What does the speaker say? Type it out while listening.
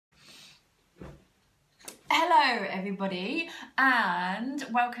Hello everybody and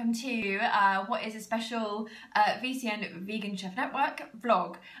welcome to what is a special VCN Vegan Chef Network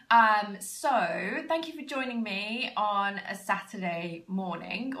vlog. So thank you for joining me on a Saturday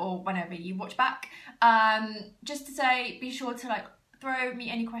morning or whenever you watch back. Just to say, be sure to throw me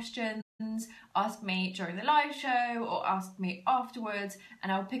any questions, ask me during the live show or ask me afterwards,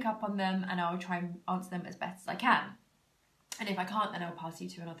 and I'll pick up on them and I'll try and answer them as best as I can. And if I can't, then I'll pass you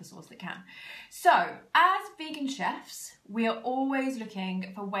to another source that can. So, as vegan chefs, we are always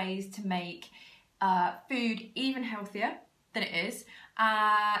looking for ways to make food even healthier than it is,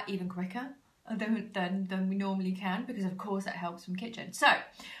 even quicker than we normally can, because of course that helps from kitchen. So,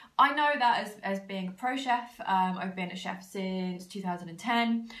 I know that as being a pro chef, I've been a chef since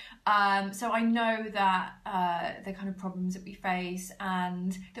 2010, so I know that the kind of problems that we face,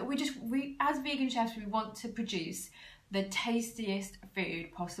 and that we as vegan chefs, we want to produce the tastiest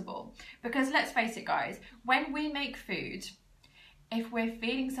food possible. Because let's face it guys, when we make food, if we're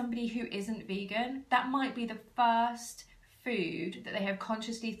feeding somebody who isn't vegan, that might be the first food that they have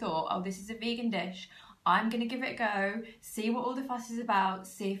consciously thought, oh, this is a vegan dish, I'm gonna give it a go, see what all the fuss is about,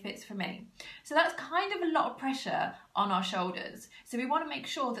 see if it's for me. So that's kind of a lot of pressure on our shoulders. So we want to make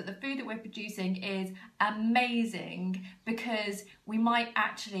sure that the food that we're producing is amazing, because we might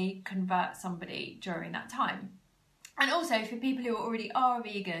actually convert somebody during that time. And also for people who already are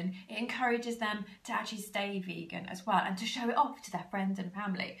vegan, it encourages them to actually stay vegan as well and to show it off to their friends and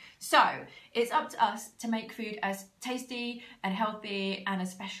family. So it's up to us to make food as tasty and healthy and as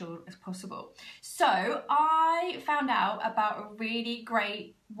special as possible. So I found out about a really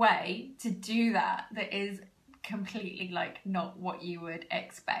great way to do that is completely not what you would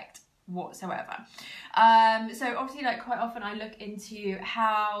expect whatsoever. So obviously quite often I look into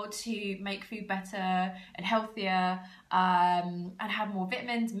how to make food better and healthier, and have more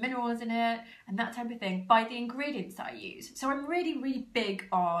vitamins and minerals in it and that type of thing by the ingredients that I use. So I'm really big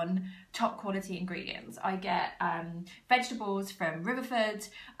on top quality ingredients. I get vegetables from Riverford,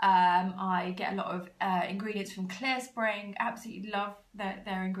 I get a lot of ingredients from Clear Spring. Absolutely love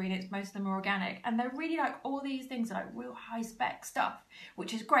their ingredients. Most of them are organic, and they're really all these things are real high spec stuff,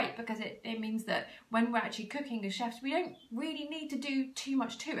 which is great because it means that when we're actually cooking as chefs, we don't really need to do too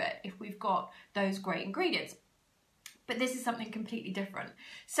much to it if we've got those great ingredients. But this is something completely different.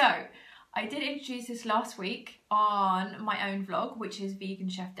 So I did introduce this last week on my own vlog, which is Vegan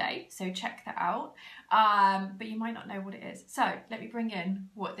Chef Day, so check that out. But you might not know what it is. So let me bring in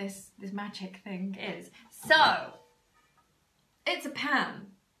what this magic thing is. So it's a pan.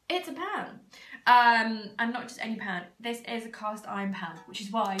 It's a pan. And not just any pan. This is a cast iron pan, which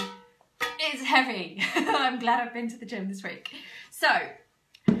is why it's heavy. I'm glad I've been to the gym this week. So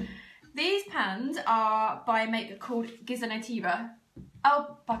these pans are by a maker called Gizanetiva.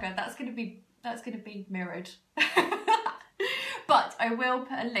 Oh bugger, that's gonna be mirrored. But I will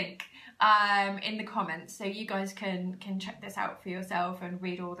put a link in the comments so you guys can check this out for yourself and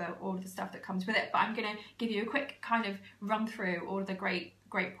read all of the stuff that comes with it. But I'm gonna give you a quick kind of run through all of the great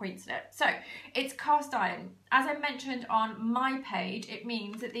points in it. So it's cast iron. As I mentioned on my page, it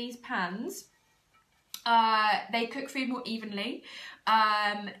means that these pans they cook food more evenly,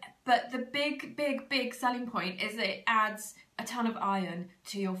 but the big selling point is that it adds a ton of iron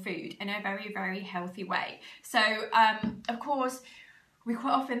to your food in a very healthy way. So of course we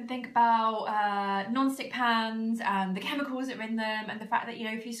quite often think about non-stick pans and the chemicals that are in them, and the fact that, you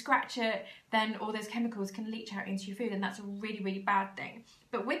know, if you scratch it, then all those chemicals can leach out into your food, and that's a really bad thing.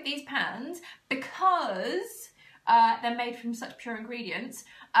 But with these pans, because they're made from such pure ingredients,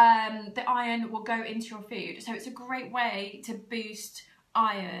 the iron will go into your food. So it's a great way to boost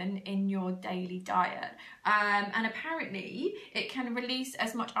iron in your daily diet. And apparently it can release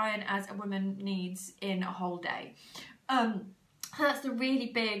as much iron as a woman needs in a whole day. So that's the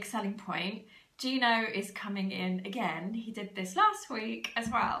really big selling point. Gino is coming in again. He did this last week as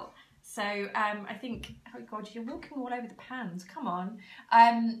well. So I think, oh God, you're walking all over the pans, come on.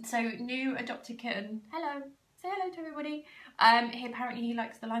 So new adopted kitten, hello. Say hello to everybody. Apparently he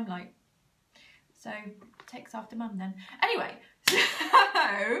likes the limelight, so takes after mum then. Anyway,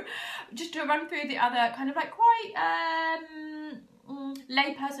 so just to run through the other kind of quite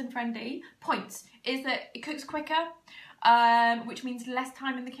layperson friendly points, is that it cooks quicker, which means less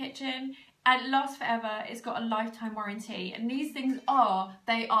time in the kitchen, and it lasts forever. It's got a lifetime warranty, and these things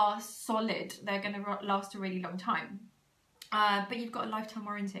they are solid. They're going to last a really long time, but you've got a lifetime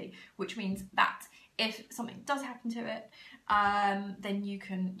warranty, which means that if something does happen to it, then you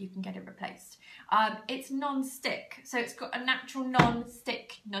can get it replaced. It's non-stick, so it's got a natural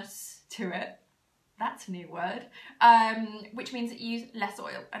non-stickness to it. that's a new word, which means that you use less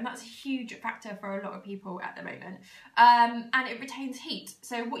oil, and that's a huge factor for a lot of people at the moment. And it retains heat.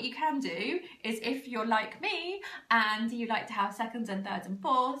 So what you can do is, if you're like me and you like to have seconds and thirds and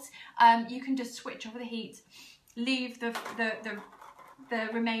fourths, you can just switch off the heat, leave the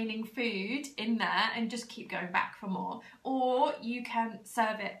remaining food in there and just keep going back for more. Or you can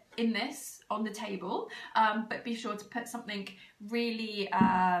serve it in this on the table, but be sure to put something really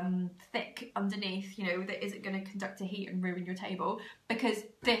thick underneath, you know, that isn't going to conduct to heat and ruin your table, because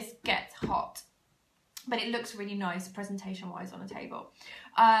this gets hot. But it looks really nice presentation wise on a table.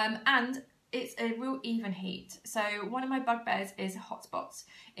 And it's a real even heat. So one of my bugbears is hotspots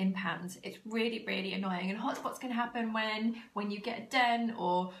in pans. It's really, really annoying. And hotspots can happen when you get a dent,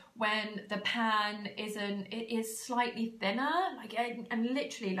 or when the pan it is slightly thinner, like, and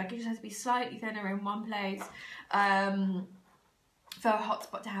literally, like, it just has to be slightly thinner in one place for a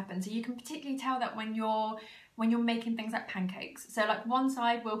hotspot to happen. So you can particularly tell that when you're making things like pancakes. So like one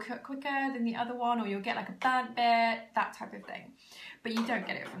side will cook quicker than the other one, or you'll get like a burnt bit, that type of thing. But you don't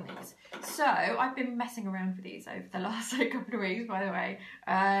get it from these. So I've been messing around with these over the last couple of weeks, by the way.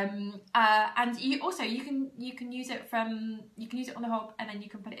 And you can use it on the hob, and then you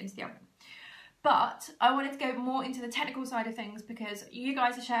can put it into the oven. But I wanted to go more into the technical side of things, because you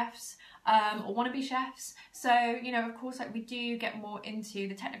guys are chefs, or want to be chefs. So, you know, of course, like, we do get more into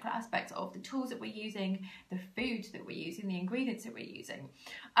the technical aspects of the tools that we're using, the food that we're using, the ingredients that we're using.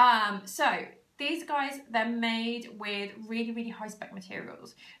 So these guys, they're made with really, really high spec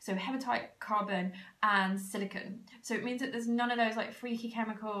materials. So hematite, carbon and silicon. So it means that there's none of those like freaky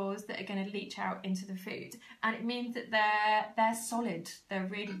chemicals that are going to leach out into the food. And it means that they're solid. They're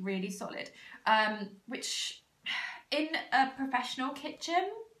really, really solid. Which in a professional kitchen,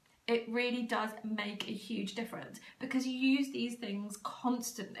 it really does make a huge difference, because you use these things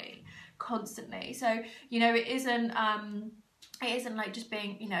constantly. So, you know, it isn't like just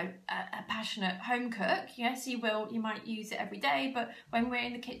being, you know, a passionate home cook. Yes, you might use it every day, but when we're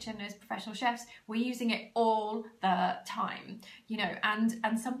in the kitchen as professional chefs, we're using it all the time, you know,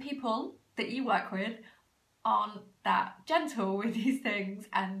 and some people that you work with aren't that gentle with these things,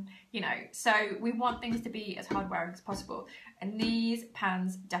 and, you know, so we want things to be as hard wearing as possible, and these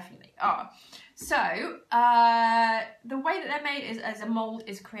pans definitely are. So the way that they're made is as a mold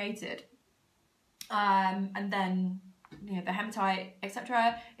is created, and then, you know, the hematite,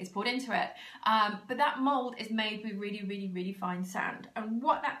 etc., is poured into it. But that mold is made with really, really, really fine sand. And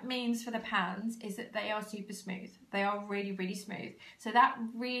what that means for the pans is that they are super smooth. They are really, really smooth. So that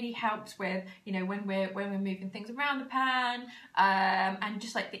really helps with, you know, when we're moving things around the pan, and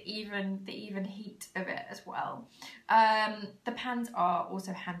just like the even heat of it as well. The pans are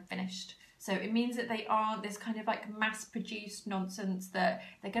also hand finished. So it means that they aren't this kind of like mass-produced nonsense that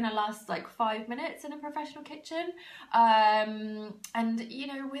they're going to last like 5 minutes in a professional kitchen. And, you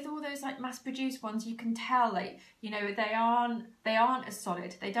know, with all those like mass-produced ones, you can tell, like, you know, they aren't as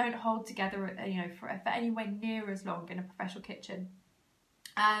solid. They don't hold together, you know, for anywhere near as long in a professional kitchen.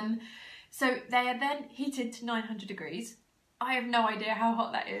 So they are then heated to 900 degrees. I have no idea how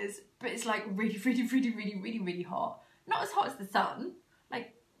hot that is, but it's like really, really, really, really, really, really hot. Not as hot as the sun,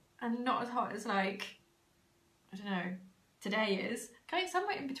 like, and not as hot as, like, I don't know, today is. Going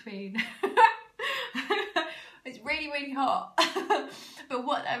somewhere in between. It's really, really hot. But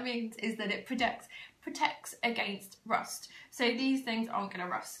what that means is that it protects against rust. So these things aren't going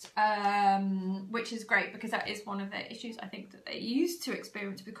to rust, which is great, because that is one of the issues I think that they used to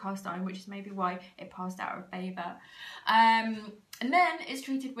experience with cast iron, which is maybe why it passed out of favour. And then it's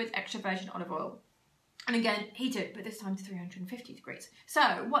treated with extra virgin olive oil. And again, heated, but this time to 350 degrees.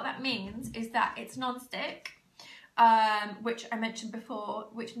 So what that means is that it's non-stick, which I mentioned before,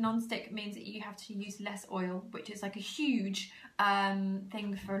 which non-stick means that you have to use less oil, which is like a huge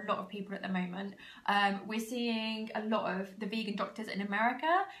thing for a lot of people at the moment. We're seeing a lot of the vegan doctors in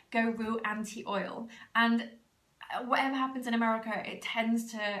America go real anti-oil. And whatever happens in America, it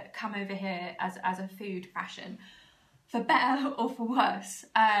tends to come over here as a food fashion, for better or for worse.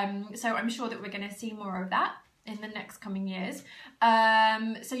 So I'm sure that we're going to see more of that in the next coming years.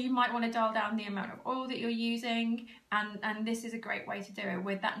 So you might want to dial down the amount of oil that you're using, and this is a great way to do it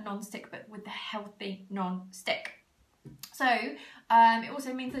with that non-stick, but with the healthy non-stick. So it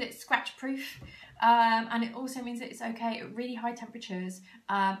also means that it's scratch proof, and it also means that it's okay at really high temperatures,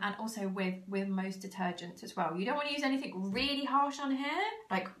 and also with most detergents as well. You don't want to use anything really harsh on here,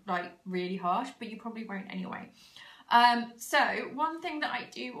 like really harsh, but you probably won't anyway. So one thing that I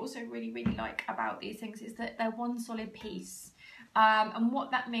do also really, really like about these things is that they're one solid piece. And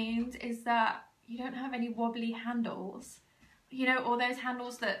what that means is that you don't have any wobbly handles. you know, or those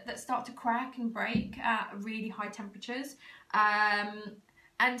handles that start to crack and break at really high temperatures.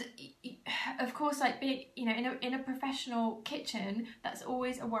 And of course, like being, you know, in a professional kitchen, that's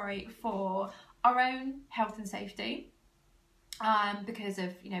always a worry for our own health and safety, because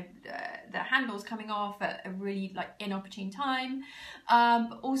of, you know, the handles coming off at a really like inopportune time,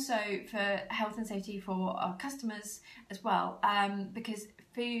 but also for health and safety for our customers as well, because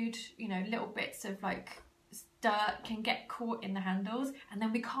food, you know, little bits of like dirt can get caught in the handles, and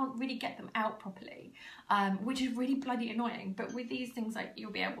then we can't really get them out properly, which is really bloody annoying. But with these things, like,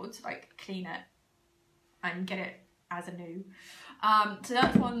 you'll be able to like clean it and get it as a new. So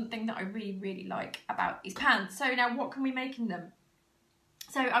that's one thing that I really like about these pans. So now, what can we make in them?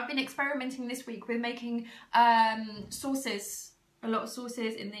 So I've been experimenting this week with making sauces. A lot of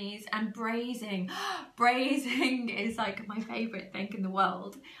sauces in these, and braising. Braising is like my favourite thing in the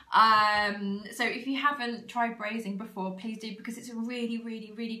world. So if you haven't tried braising before, please do, because it's a really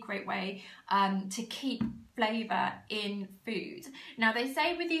great way to keep flavour in food. Now, they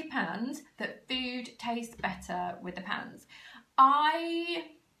say with these pans that food tastes better with the pans. I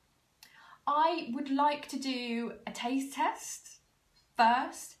would like to do a taste test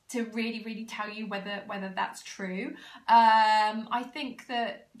first to really tell you whether that's true. I think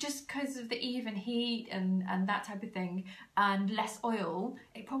that just because of the even heat and that type of thing, and less oil,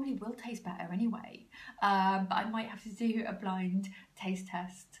 it probably will taste better anyway. But I might have to do a blind taste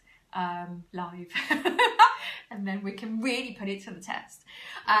test live and then we can really put it to the test.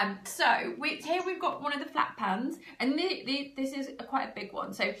 So here we've got one of the flat pans, and this is quite a big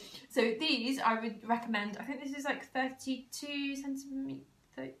one. So these I would recommend. I think this is like 32 centimetre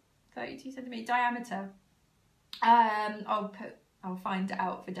diameter. I'll find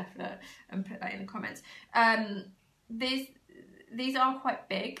out for definite and put that in the comments. These are quite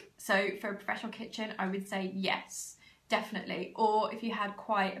big, so for a professional kitchen I would say yes, definitely. Or if you had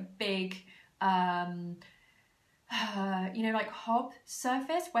quite a big you know, like hob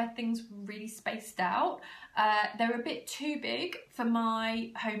surface where things really spaced out, they're a bit too big for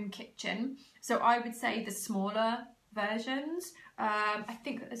my home kitchen, so I would say the smaller versions. I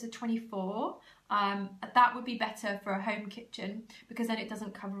think that there's a 24. That would be better for a home kitchen, because then it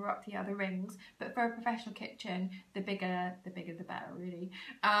doesn't cover up the other rings. But for a professional kitchen, the bigger the better, really.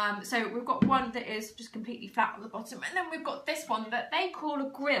 So we've got one that is just completely flat on the bottom, and then we've got this one that they call a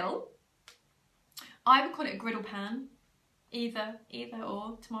grill. I would call it a griddle pan, either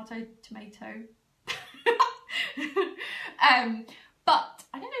or, tomato. But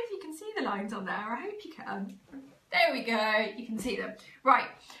I don't know if you can see the lines on there. I hope you can. There we go, you can see them. Right,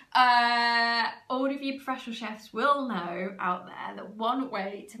 all of you professional chefs will know out there that one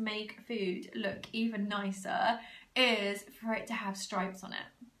way to make food look even nicer is for it to have stripes on it.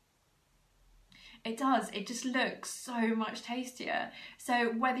 It does, it just looks so much tastier.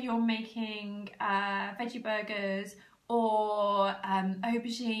 So whether you're making veggie burgers or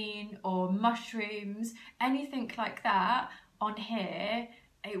aubergine or mushrooms, anything like that on here,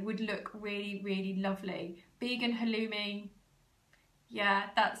 it would look really lovely. Vegan halloumi, yeah,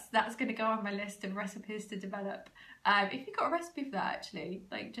 that's going to go on my list of recipes to develop. If you've got a recipe for that, actually,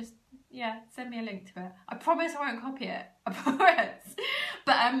 like, just, yeah, send me a link to it. I promise I won't copy it, I promise.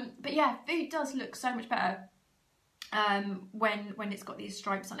 But yeah, food does look so much better when it's got these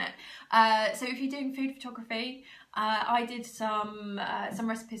stripes on it. So if you're doing food photography, I did some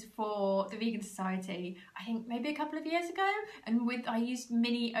recipes for the Vegan Society, I think maybe a couple of years ago, and I used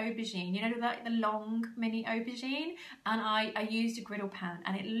mini aubergine, you know, like the long mini aubergine, and I used a griddle pan,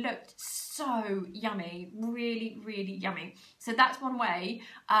 and it looked so yummy, really yummy. So that's one way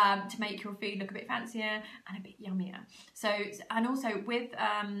to make your food look a bit fancier and a bit yummier. So, and also with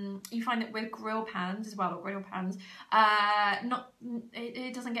you find that with grill pans as well, or griddle pans,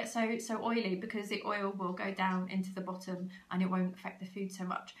 it doesn't get so oily, because the oil will go down into the bottom and it won't affect the food so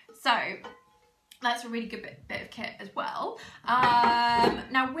much. So that's a really good bit of kit as well.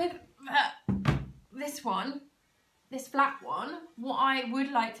 Now with this flat one, what I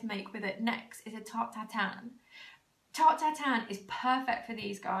would like to make with it next is a tarte tatin. Tarte tatin is perfect for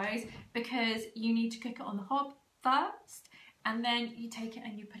these guys, because you need to cook it on the hob first, and then you take it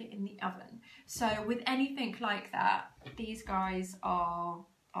and you put it in the oven. So with anything like that, these guys are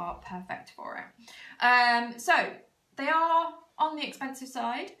perfect for it. So they are on the expensive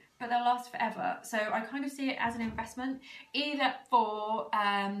side, but they'll last forever. So I kind of see it as an investment, either for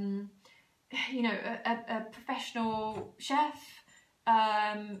you know, a professional chef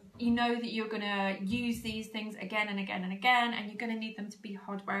you know that you're going to use these things again and again and again, and you're going to need them to be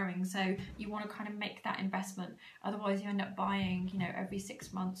hard wearing, so you want to kind of make that investment. Otherwise you end up buying, you know, every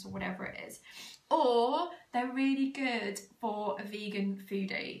 6 months or whatever it is. Or they're really good for a vegan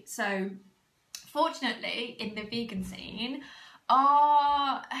foodie. So fortunately in the vegan scene,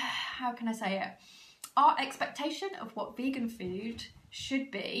 how can I say it, our expectation of what vegan food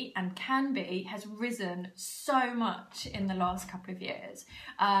should be and can be has risen so much in the last couple of years.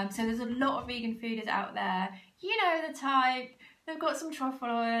 So there's a lot of vegan foodies out there, you know the type. They've got some truffle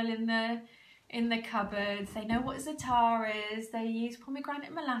oil in the cupboards, they know what za'atar is, they use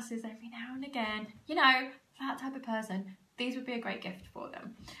pomegranate molasses every now and again, you know, that type of person. These would be a great gift for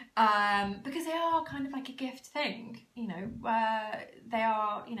them, because they are kind of like a gift thing, you know. They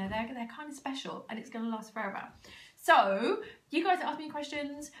are, you know, they're kind of special, and it's going to last forever. So you guys asked me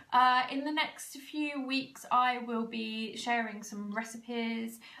questions. In the next few weeks I will be sharing some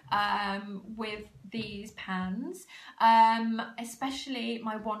recipes with these pans, especially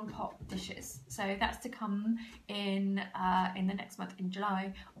my one pot dishes. So that's to come in the next month, in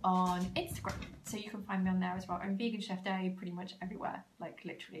July, on Instagram. So you can find me on there as well. I'm Vegan Chef Day pretty much everywhere, like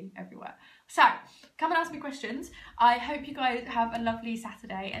literally everywhere. So come and ask me questions. I hope you guys have a lovely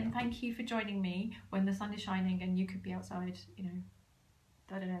Saturday, and thank you for joining me when the sun is shining and you could be outside, you know,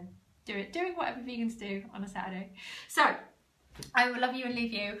 I don't know, doing whatever vegans do on a Saturday. So I will love you and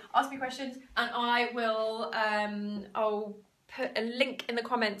leave you. Ask me questions, and I will I'll put a link in the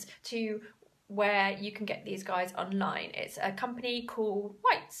comments to where you can get these guys online. It's a company called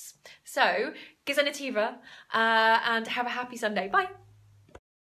Whites. So, Gizanativa, and have a happy Sunday. Bye.